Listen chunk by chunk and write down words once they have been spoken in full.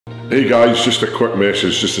Hey guys, just a quick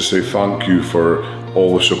message just to say thank you for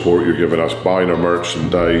all the support you're giving us, buying our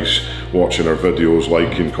merchandise, watching our videos,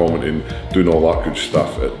 liking, commenting, doing all that good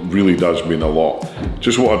stuff. It really does mean a lot.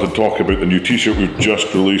 Just wanted to talk about the new t-shirt we've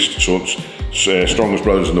just released. So it's Strongest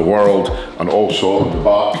Brothers in the World, and also on the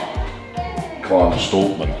back, Clan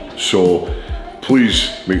Stoltman. So please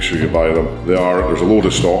make sure you buy them. There's a load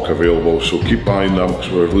of stock available, so keep buying them because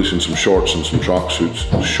we're releasing some shorts and some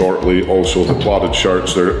tracksuits shortly. Also the plaided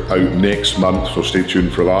shirts, they're out next month, so stay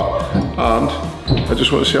tuned for that. And I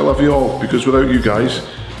just want to say I love you all, because without you guys,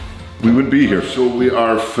 we wouldn't be here. So we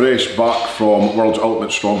are fresh back from World's Ultimate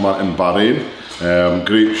Strongman in Bahrain.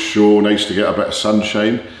 Great show, nice to get a bit of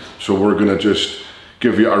sunshine. So we're gonna just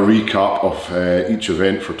give you a recap of each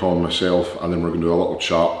event for Tom and myself, and then we're going to do a little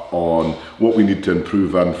chat on what we need to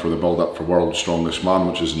improve in for the build up for World's Strongest Man,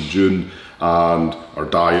 which is in June, and our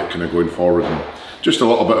diet kind of going forward, and just a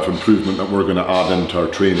little bit of improvement that we're going to add into our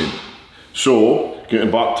training. So getting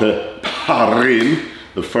back to Bahrain,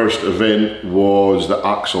 the first event was the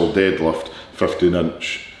axle deadlift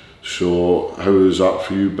 15-inch. So how was that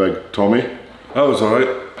for you, Big Tommy? That was alright.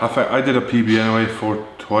 I think I did a PB anyway,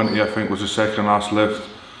 420 I think was the second last lift.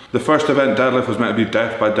 The first event deadlift was meant to be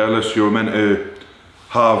death by deadlifts. You were meant to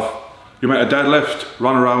deadlift,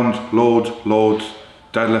 run around, load,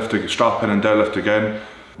 deadlift, strap in and deadlift again.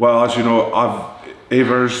 Well, as you know,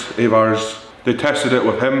 Avars, they tested it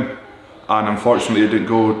with him, and unfortunately it didn't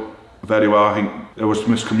go very well. I think there was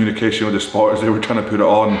miscommunication with the spotters. They were trying to put it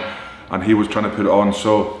on and he was trying to put it on,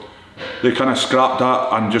 so they kind of scrapped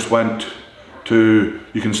that and just went to,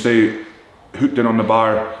 you can stay hooked in on the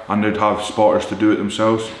bar and they'd have spotters to do it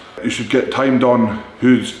themselves. You should get timed on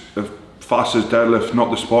who's the fastest deadlift,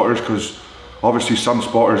 not the spotters, because obviously some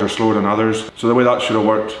spotters are slower than others. So the way that should have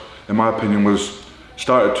worked, in my opinion, was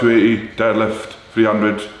start at 280, deadlift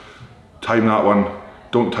 300, time that one,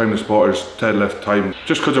 don't time the spotters, deadlift time.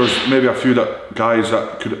 Just because there was maybe a few guys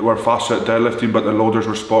that were faster at deadlifting, but the loaders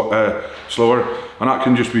were slower, and that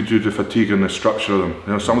can just be due to fatigue and the structure of them.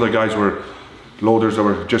 You know, some of the guys were loaders that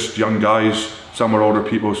were just young guys, some were older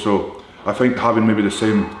people, so I think having maybe the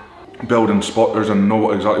same build and spotters and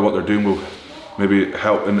know exactly what they're doing will maybe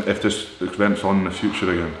help in if this event's on in the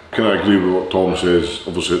future again. Can I agree with what Tom says?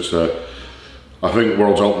 Obviously it's I think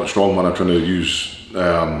World's Ultimate Strongman are trying to use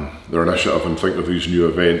their initiative and think of these new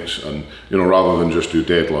events, and you know, rather than just do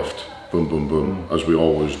deadlift, boom, boom, boom, as we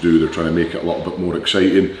always do, they're trying to make it a little bit more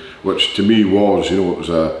exciting, which to me was, you know, it was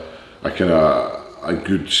a kind of a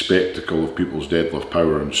good spectacle of people's deadlift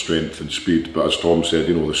power and strength and speed. But as Tom said,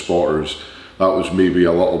 you know, the spotters, that was maybe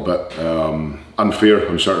a little bit unfair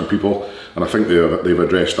on certain people, and I think they've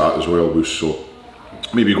addressed that as well. So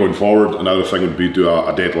maybe going forward, another thing would be do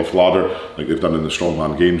a deadlift ladder like they've done in the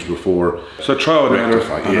Strongman games before. It's a trial and error.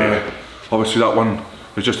 Yeah. Obviously that one,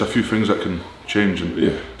 there's just a few things that can change,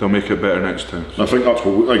 and they'll make it better next time. So I think that's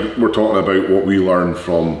what we're talking about, what we learn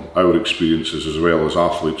from our experiences as well as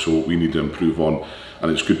athletes, so what we need to improve on,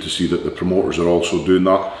 and it's good to see that the promoters are also doing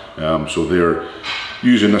that. So they're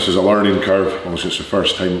using this as a learning curve. Obviously it's the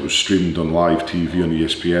first time it was streamed on live TV on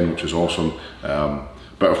ESPN, which is awesome.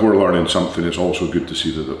 But if we're learning something, it's also good to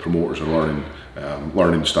see that the promoters are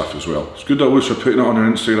learning stuff as well. It's good that Luce are putting it on their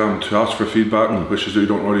Instagram to ask for feedback, which is that you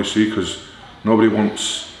don't already see, because nobody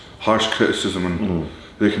wants harsh criticism, and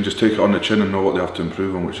they can just take it on the chin and know what they have to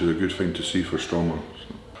improve on, which is a good thing to see for Strongman.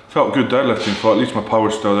 So, felt good deadlifting, thought at least my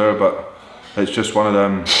power's still there, but it's just one of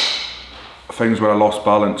them things where I lost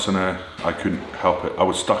balance and I couldn't help it. I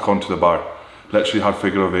was stuck onto the bar, literally had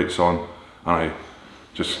figure of eights on, and I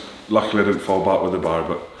just, luckily I didn't fall back with the bar,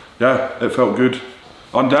 but yeah, it felt good.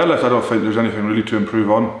 On deadlift I don't think there's anything really to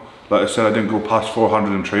improve on. Like I said, I didn't go past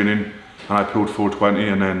 400 in training, and I pulled 420,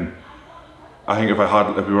 and then I think if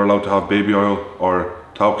we were allowed to have baby oil or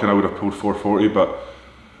talcum, I would have pulled 440, but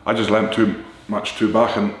I just leant too much too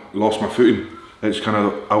back and lost my footing. It's kind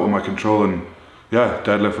of out of my control, and yeah,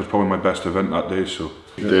 deadlift was probably my best event that day. So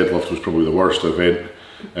yeah. Deadlift was probably the worst event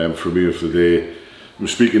for me of the day. I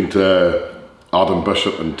was speaking to Adam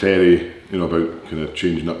Bishop and Terry, you know, about kind of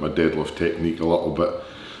changing up my deadlift technique a little bit.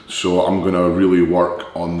 So I'm going to really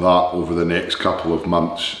work on that over the next couple of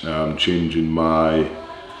months, changing my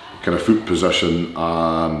kind of foot position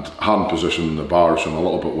and hand position in the bar, so I'm a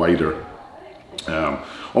little bit wider.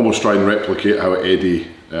 Almost try and replicate how Eddie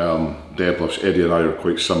deadlifts. Eddie and I are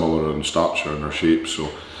quite similar in stature and our shape, so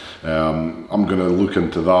I'm going to look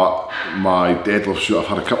into that. My deadlift shoot, I've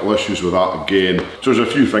had a couple issues with that again. So there's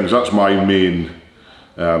a few things. That's my main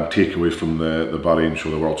takeaway from the Bahrain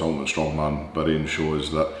show, the World's Ultimate Strongman Bahrain show,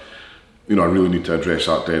 is that, you know, I really need to address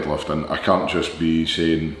that deadlift, and I can't just be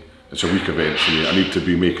saying it's a weak event for me. I need to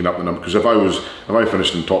be making up the number, because if I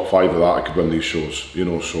finished in top 5 of that, I could win these shows, you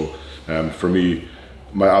know. So for me,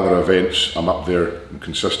 my other events, I'm up there, I'm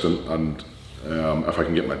consistent, and if I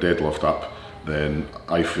can get my deadlift up, then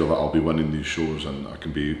I feel that I'll be winning these shows and I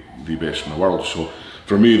can be the best in the world. So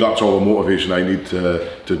for me, that's all the motivation I need to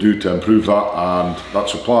do to improve that, and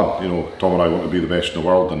that's the plan. You know, Tom and I want to be the best in the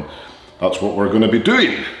world, and that's what we're going to be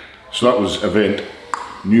doing. So that was event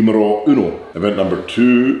numero uno. Event number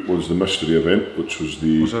 2 was the mystery event, which was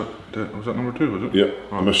the... Was that number 2, was it? Yeah,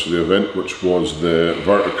 the mystery event, which was the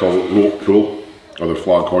vertical rope pull, or the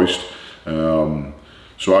flag hoist.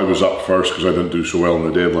 So I was up first because I didn't do so well in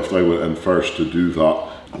the deadlift. I went in first to do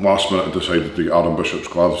that. Last minute I decided to get Adam Bishop's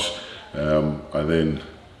gloves. I then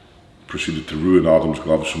proceeded to ruin Adam's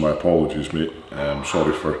gloves, so my apologies, mate.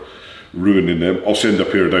 Sorry for ruining them. I'll send a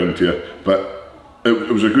pair down to you. But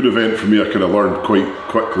it was a good event for me. I kind of learned quite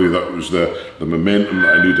quickly that it was the momentum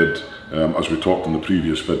that I needed, as we talked in the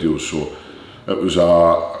previous videos. So it was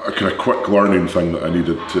a kind of quick learning thing that I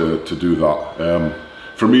needed to do that.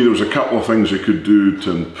 For me, there was a couple of things they could do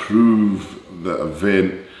to improve the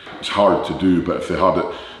event. It's hard to do, but if they had it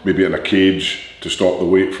maybe in a cage to stop the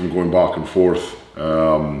weight from going back and forth,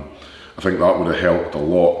 I think that would have helped a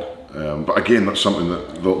lot. But again, that's something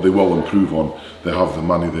that they will improve on. They have the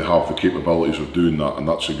money, they have the capabilities of doing that, and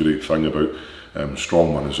that's a great thing about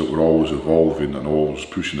Strongman, is that we're always evolving and always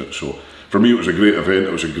pushing it. So for me, it was a great event.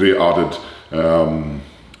 It was a great added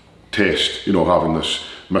test, you know, having this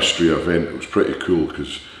mystery event. It was pretty cool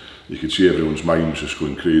because you could see everyone's minds just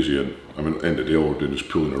going crazy, and I mean, at the end of the day, all we're doing is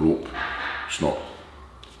pulling a rope. It's not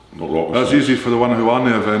rocket That's science. easy for the one who won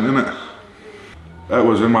the event, isn't it? It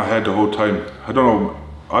was in my head the whole time. I don't know,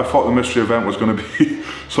 I thought the mystery event was going to be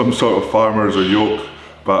some sort of farmers or yoke,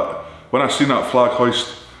 but when I seen that flag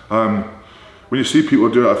hoist, when you see people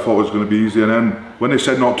do it, I thought it was going to be easy, and then when they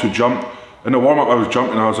said not to jump, in the warm-up I was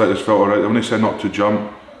jumping, I was like, this felt alright. When they said not to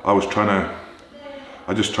jump, I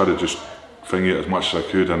just tried to just thingy it as much as I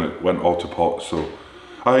could, and it went all to pot. So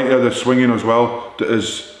I think, yeah, the swinging as well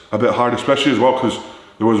is a bit hard, especially as well because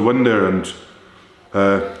there was wind there and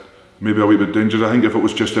maybe a wee bit dangerous. I think if it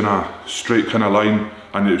was just in a straight kind of line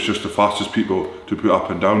and it's just the fastest people to put up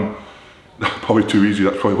and down, probably too easy.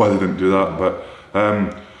 That's probably why they didn't do that. But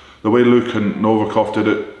the way Luke and Novikov did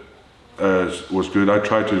it was good. I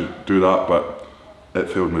tried to do that, but it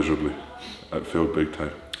failed miserably. It failed big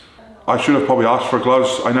time. I should have probably asked for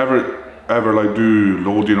gloves. I never ever like do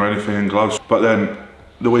loading or anything in gloves, but then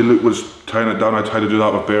the way Luke was tying it down, I tried to do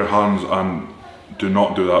that with bare hands, and do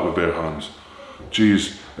not do that with bare hands.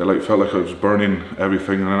 Jeez, it like felt like I was burning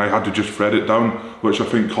everything, and then I had to just thread it down, which I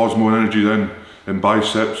think caused more energy then in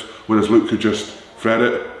biceps, whereas Luke could just thread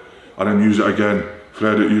it and then use it again,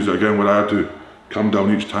 thread it, use it again, where I had to come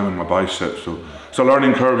down each time in my biceps. So it's a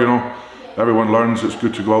learning curve, you know. Everyone learns. It's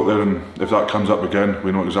good to go out there, and if that comes up again,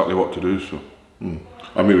 we know exactly what to do. So.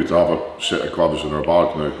 And maybe to have a set of gloves in our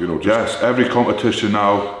bag now, you know. Just yes, every competition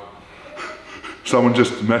now, someone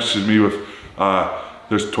just messaged me with,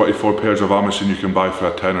 there's 24 pairs of Amazon you can buy for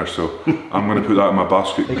a tenner, so I'm going to put that in my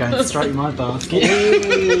basket. They're going straight in my basket.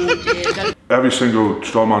 Every single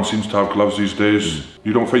strongman seems to have gloves these days.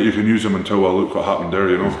 You don't think you can use them until, well, look what happened there,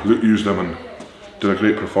 you know. Luke used them and did a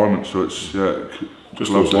great performance, so it's, yeah.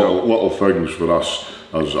 just those little things for us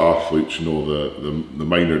as athletes, you know, the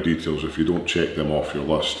minor details. If you don't check them off your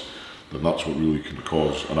list, then that's what really can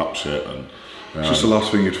cause an upset. And it's just the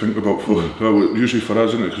last thing you'd think about for, well, usually for us,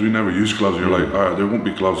 isn't it? Because we never use gloves. You're like, alright, there won't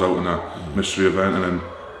be gloves out in a mystery event, and then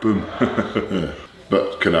boom. Yeah.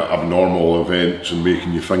 But kind of abnormal events and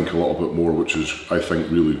making you think a little bit more, which is, I think,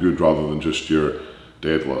 really good, rather than just your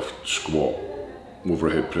deadlift, squat,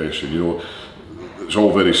 overhead pressing, you know. It's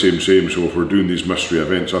all very same, so if we're doing these mystery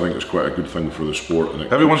events, I think it's quite a good thing for the sport. And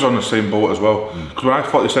everyone's on the same boat as well. Because when I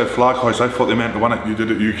thought they said flag hoist, I thought they meant the one that you did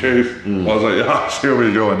at UK. I was like, yes, here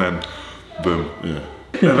we go, and then boom. Yeah.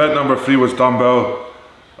 Event number 3 was dumbbell.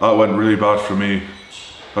 That went really bad for me.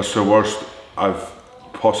 That's the worst I've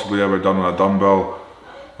possibly ever done on a dumbbell.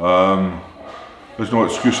 There's no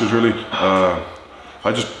excuses really. I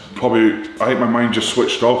think my mind just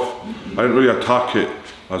switched off. I didn't really attack it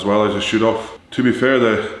as well as I should have. To be fair,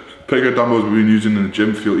 the bigger dumbbells we've been using in the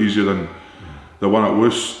gym feel easier than the one at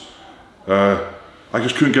Woos. I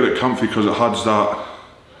just couldn't get it comfy because it had that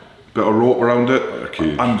bit of rope around it.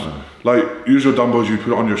 And like usual dumbbells, you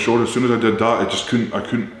put it on your shoulder. As soon as I did that, I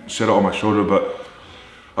couldn't set it on my shoulder. But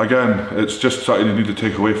again, it's just something you need to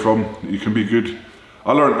take away from. You can be good.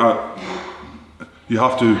 I learned that you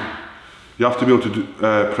have to be able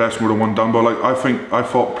to press more than one dumbbell. Like I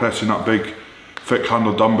thought pressing that big, thick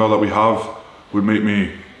handled dumbbell that we have would make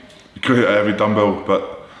me great at every dumbbell,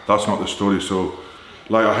 but that's not the story. So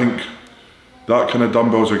like I think that kind of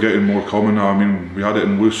dumbbells are getting more common now. I mean, we had it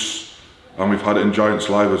in Loose and we've had it in Giants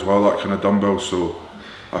Live as well, that kind of dumbbell. So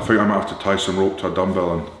I think I might have to tie some rope to a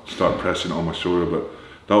dumbbell and start pressing it on my shoulder, but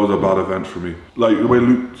that was a bad event for me. Like the way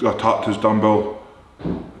Luke attacked his dumbbell,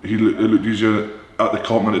 it looked easier at the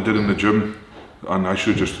comp than it did in the gym, and I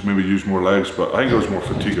should just maybe use more legs, but I think it was more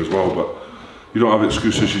fatigue as well. But you don't have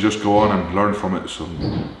excuses, you just go on and learn from it. So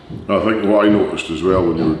I think what I noticed as well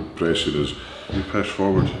when you were pressing is you press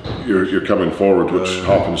forward. You're coming forward, which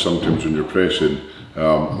happens sometimes when you're pressing.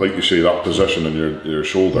 Like you say, that position in your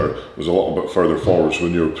shoulder was a little bit further forward, so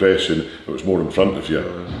when you were pressing, it was more in front of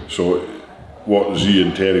you. So what Z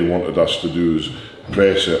and Terry wanted us to do is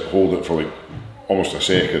press it, hold it for like almost a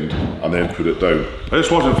second, and then put it down. I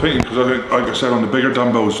just wasn't thinking, because I think, like I said, on the bigger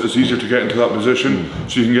dumbbells, it's easier to get into that position,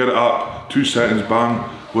 so you can get it up, 2 seconds, bang.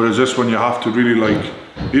 Whereas this one, you have to really like,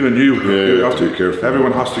 even you have to be careful.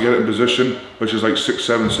 Everyone has to get it in position, which is like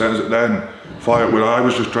 6-7 seconds, and then fire it. Where I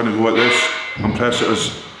was just trying to go like this and press it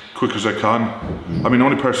as quick as I can. I mean, the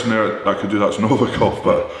only person there that could do that's Novikov,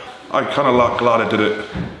 but I kind of glad I did it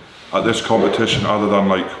at this competition, other than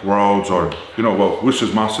like Worlds or, you know, well, Wuss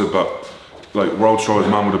is massive, but like World Strongest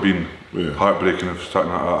Man would have been heartbreaking if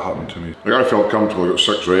something like that happened to me. Like I felt comfortable. I got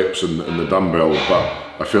 6 reps in the dumbbell, but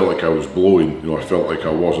I felt like I was blowing. You know, I felt like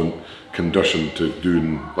I wasn't conditioned to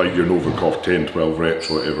doing like your Novikov 10-12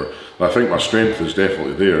 reps or whatever. And I think my strength is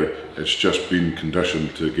definitely there. It's just been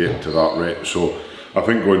conditioned to get to that rep. So I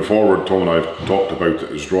think going forward, Tom and I have talked about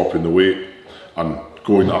it as dropping the weight and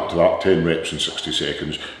going up to that 10 reps in 60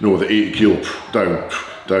 seconds. You know, the 80 kilo down,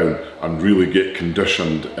 and really get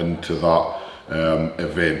conditioned into that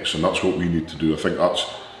events, and that's what we need to do. I think that's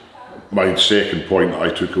my second point that I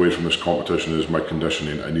took away from this competition is my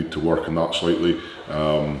conditioning. I need to work on that slightly.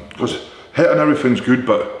 Because hitting everything's good,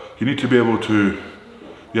 but you need to be able to,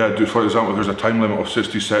 do, for example, there's a time limit of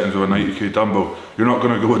 60 seconds of a 90k dumbbell. You're not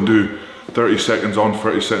going to go and do 30 seconds on,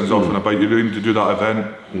 30 seconds off in a bike. You really need to do that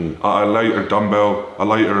event at a lighter dumbbell, a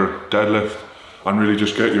lighter deadlift, and really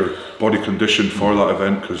just get your body conditioned for that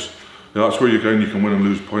event, because that's where you can win and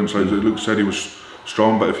lose points. Like Luke said, he was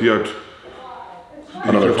strong, but if he had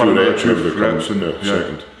another 2 reps in the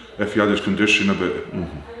second, if he had his condition a bit.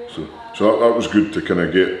 So that was good to kind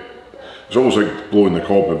of get. It's almost like blowing the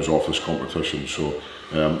cobwebs off this competition. So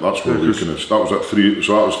that's where we kind of. That was at 3.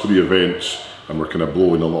 So that was 3 events, and we're kind of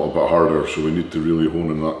blowing a little bit harder. So we need to really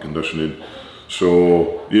hone in that conditioning.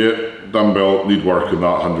 So dumbbell need work on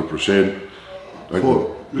that 100%. I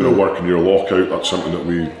think working your lockout. That's something that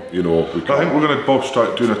we, I think we're going to both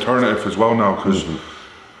start doing alternative as well now, because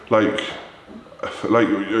like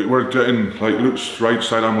we're getting like Luke's right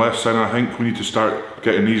side, I'm left side, and I think we need to start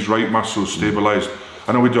getting these right muscles stabilised.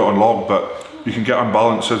 I know we do it on log, but you can get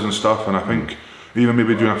imbalances and stuff, and I think even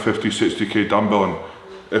maybe doing a 50-60k dumbbell, and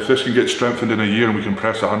if this can get strengthened in a year and we can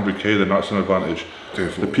press 100k, then that's an advantage.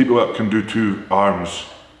 Definitely. The people that can do 2 arms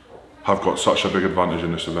have got such a big advantage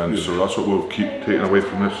in this event, so that's what we'll keep taking away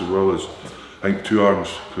from this as well, is I think 2 arms,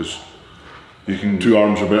 because you can... 2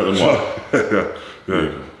 arms are better than one.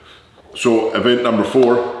 yeah. So event number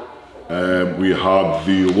 4, we had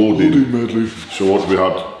the loading medley. So what we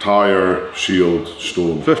had: tire, shield,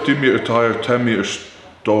 stone. 15 metre tire, 10 metre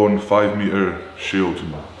stone, 5 metre shield.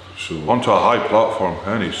 So onto a high platform,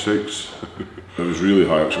 any 6. It was really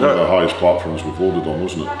high. It's one of the highest platforms we've loaded on,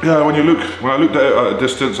 wasn't it? Yeah. When I looked at it at a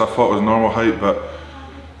distance, I thought it was normal height, but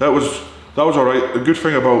that was all right. The good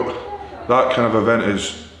thing about that kind of event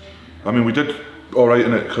is, I mean, we did all right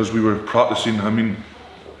in it because we were practicing. I mean,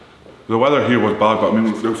 the weather here was bad, but I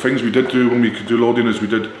mean, the things we did do when we could do loading is we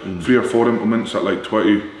did 3 or 4 implements at like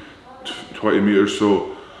 20 meters.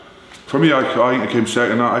 So for me, I think I came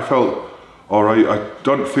second. I felt all right. I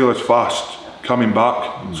don't feel as fast coming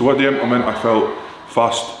back. So at the implement, I felt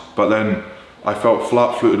fast, but then I felt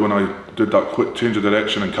flat-footed when I did that quick change of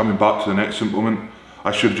direction and coming back to the next implement.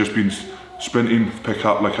 I should have just been sprinting, pick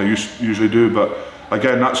up like I usually do. But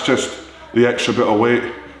again, that's just the extra bit of weight,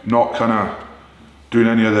 not kind of doing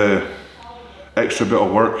any of the extra bit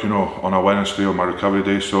of work, on a Wednesday or my recovery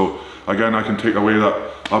day. So again, I can take away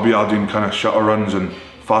that I'll be adding kind of shutter runs and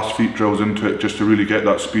fast feet drills into it just to really get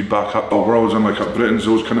that speed back up. At Worlds and like at Britain's,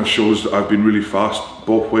 those kind of shows that I've been really fast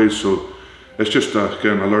both ways. So it's just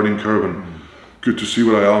again a learning curve, and good to see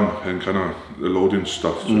where I am in kind of the loading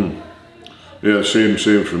stuff. So. Yeah,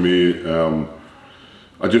 same for me.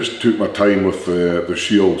 I just took my time with the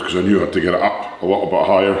shield because I knew I had to get it up a little bit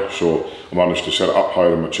higher, so I managed to set it up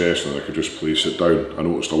higher in my chest and I could just place it down. I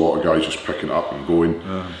noticed a lot of guys just picking it up and going,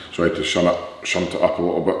 so I had to shunt it up a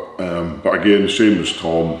little bit. But again, same as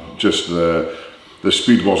Tom, just the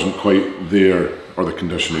speed wasn't quite there or the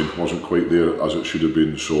conditioning wasn't quite there as it should have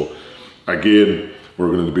been. So again,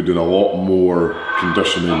 we're going to be doing a lot more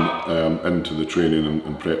conditioning into the training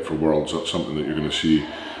and prep for Worlds. That's something that you're going to see.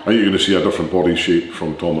 I think you're going to see a different body shape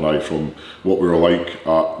from Tom and I, from what we were like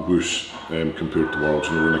at Woos compared to Worlds.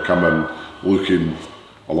 And we're going to come in looking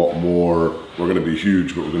a lot more. We're going to be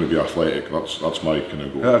huge, but we're going to be athletic. That's my kind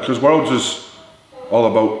of goal. Yeah, because Worlds is all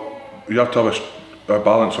about, you have to have a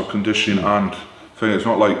balance of conditioning and thing. It's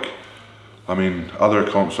not like, I mean, other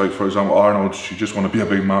comps, like for example Arnold's, you just want to be a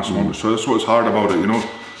big mass monster. So that's what's hard about it, you know.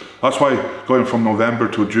 That's why going from November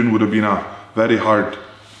to June would have been a very hard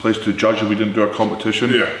place to judge if we didn't do our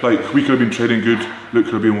competition. Yeah. Like, we could have been training good, Luke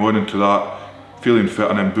could have been going into that, feeling fit,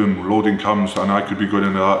 and then boom, loading comes, and I could be going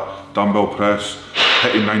into that dumbbell press,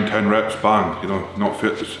 hitting 9-10 reps, bang, you know, not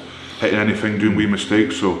fit, just hitting anything, doing wee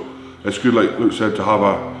mistakes. So it's good, like Luke said, to have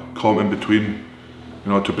a comp in between,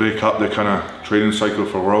 you know, to break up the kind of training cycle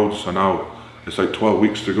for Worlds. And now it's like 12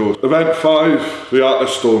 weeks to go. Event 5, the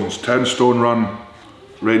Atlas Stones, 10 stone run,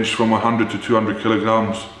 ranged from 100 to 200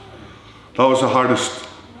 kilograms. That was the hardest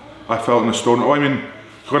I felt in the stone. Oh, I mean,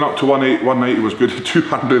 going up to 190 was good.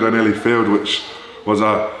 200 I nearly failed, which was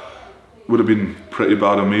would have been pretty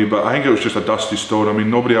bad on me, but I think it was just a dusty stone. I mean,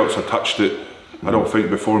 nobody else had touched it, I don't think,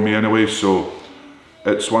 before me anyway, so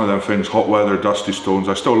it's one of them things, hot weather, dusty stones.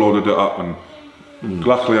 I still loaded it up, and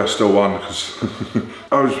luckily I still won, because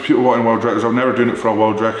I was people wanting world records. I'm never doing it for a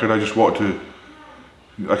world record. I just wanted to,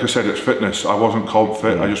 like I said, it's fitness. I wasn't comp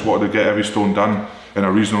fit. I just wanted to get every stone done in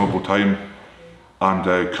a reasonable time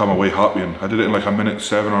and come away happy. And I did it in like a minute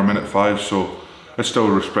 7 or a minute 5, so it's still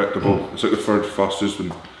respectable. It's like the third fastest,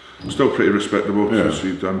 and still pretty respectable. Yeah.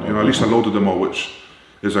 To done. You know, at least I loaded them all, which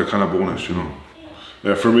is a kind of bonus, you know.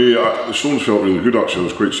 Yeah, for me, the stones felt really good actually. I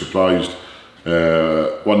was quite surprised.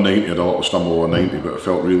 190, I had a little stumble 190, but it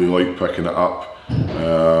felt really light picking it up.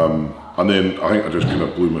 And then I think I just kind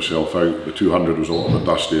of blew myself out. The 200 was a little bit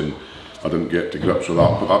dusty and I didn't get to grips with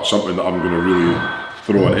that, but that's something that I'm going to really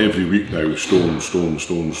throw in every week now. Stones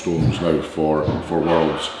now for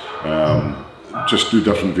Worlds. Just do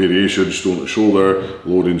different variations, stone to shoulder,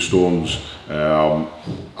 loading stones,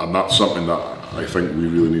 and that's something that I think we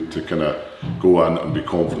really need to kind of go in and be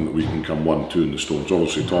confident that we can come 1-2 in the stones.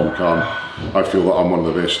 Obviously Tom can. I feel that I'm one of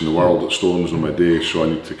the best in the world at stones on my day, so I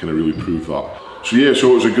need to kind of really prove that. So yeah,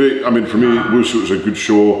 so it was a great, I mean for me, Woos, it was a good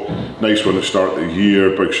show, nice one to start the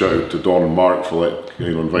year. Big shout out to Don and Mark for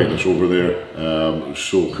inviting us over there. It was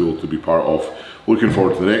so cool to be part of. Looking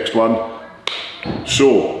forward to the next one.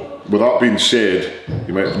 So, with that being said,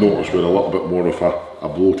 you might have noticed we're a little bit more of a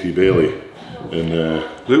bloaty belly.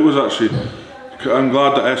 Luke was actually, I'm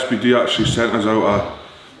glad that SBD actually sent us out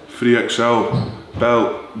a 3XL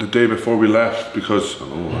belt the day before we left, because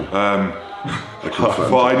I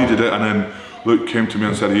thought I needed it, and then Luke came to me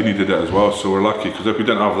and said he needed it as well, so we're lucky, because if we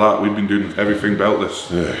didn't have that, we'd been doing everything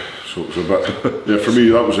beltless. Yeah, so it was a bit, yeah, for me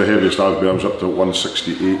that was the heaviest I've been. I was up to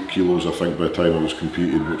 168 kilos I think by the time I was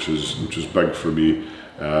competing, which is big for me.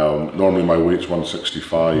 Normally my weight's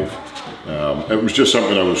 165. It was just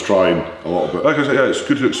something I was trying a little bit. Like I said, yeah, it's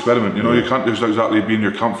good to experiment, you know, you can't just exactly be in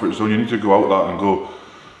your comfort zone. You need to go out that and go,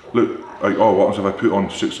 look, like, oh, what happens if I put on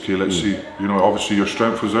 6k, let's see. You know, obviously your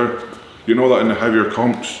strength was there. You know that in the heavier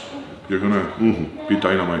comps, you're gonna be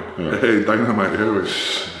dynamite. Yeah. Hey, dynamite, here we go.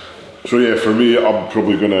 So yeah, for me, I'm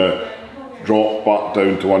probably gonna drop back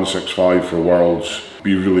down to 165 for Worlds,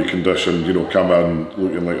 be really conditioned, you know, come in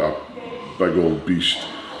looking like a big old beast,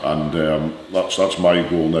 and that's my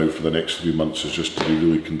goal now for the next 3 months, is just to be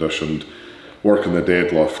really conditioned, work on the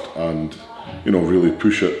deadlift, and you know, really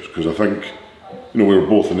push it, because I think, you know, we were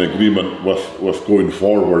both in agreement with going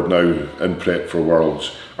forward now in prep for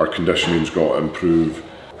Worlds, our conditioning's got to improve.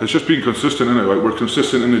 It's just being consistent, isn't it? Like, we're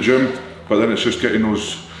consistent in the gym, but then it's just getting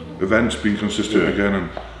those events being consistent again. And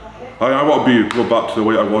I want to go back to the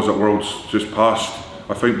weight I was at Worlds just past.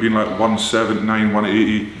 I think being like 179,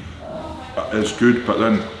 180 is good, but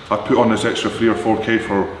then I put on this extra 3 or 4k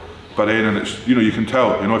for Bahrain, and it's, you know, you can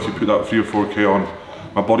tell, you know, if you put that 3 or 4k on,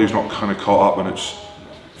 my body's not kind of caught up, and it's,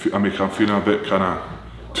 I'm feeling a bit kind of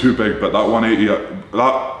too big. But that 180,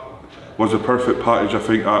 that was the perfect package, I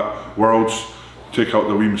think, at Worlds. Take out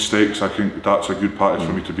the wee mistakes, I think that's a good package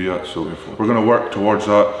for me to be at. So we're going to work towards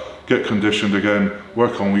that, get conditioned again,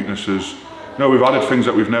 work on weaknesses. You know, we've added things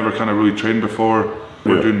that we've never kind of really trained before.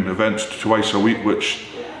 We're doing events twice a week, which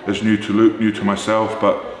is new to Luke, new to myself,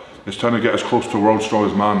 but it's trying to get as close to World's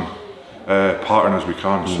Strongest Man pattern as we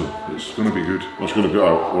can, so it's going to be good. It's going to be,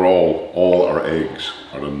 we're all our eggs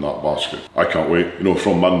are in that basket. I can't wait. You know,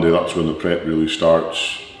 from Monday, that's when the prep really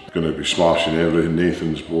starts. Going to be smashing everything.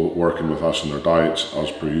 Nathan's working with us on their diets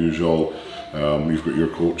as per usual. We've got your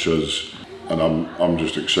coaches. and I'm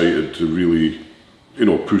just excited to really, you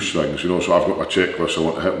know, push things, you know. So I've got my checklist I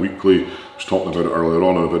want to hit weekly. I was talking about it earlier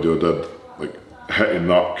on in a video I did, like hitting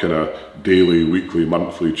that kind of daily, weekly,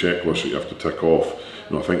 monthly checklist that you have to tick off.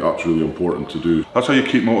 You know, I think that's really important to do. That's how you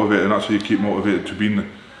keep motivated, and that's how you keep motivated to being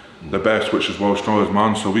the best, which is World's Strongest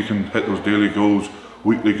Man. So we can hit those daily goals,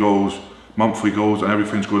 weekly goals, monthly goals, and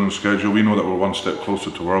everything's going on schedule. We know that we're one step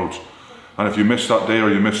closer to Worlds. And if you miss that day or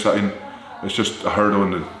you miss that in, it's just a hurdle,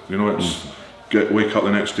 and you know, it's wake up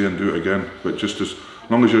the next day and do it again. But just as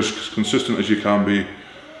long as you're as consistent as you can be,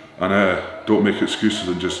 and don't make excuses,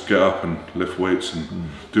 and just get up and lift weights and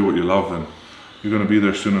do what you love, then you're going to be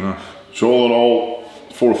there soon enough. So all in all,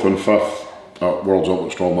 4th and 5th at World's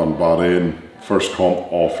Ultimate Strongman Bahrain, first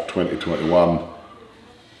comp of 2021.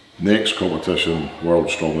 Next competition,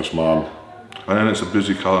 World's Strongest Man. And then it's a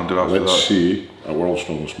busy calendar after that. Let's see at World's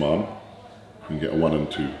Strongest Man if we can get a 1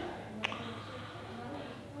 and 2.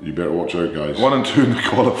 You better watch out, guys. 1 and 2 in the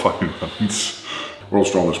qualifying rounds. World's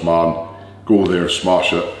Strongest Man, go there,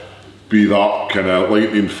 smash it. Be that kind of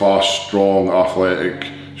lightning fast, strong, athletic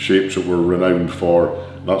shapes that we're renowned for.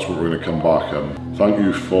 That's what we're going to come back in. Thank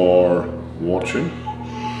you for watching.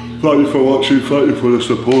 Thank you for watching, thank you for the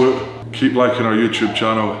support. Keep liking our YouTube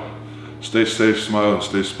channel. Stay safe, smile, and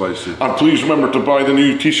stay spicy. And please remember to buy the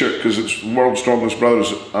new t-shirt, because it's World's Strongest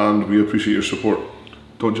Brothers, and we appreciate your support.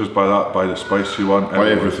 Don't just buy that, buy the spicy one.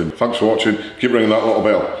 Buy everything. Thanks for watching. Keep ringing that little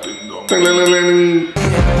bell. Ding dong. Ding, ding, ding,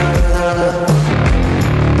 ding.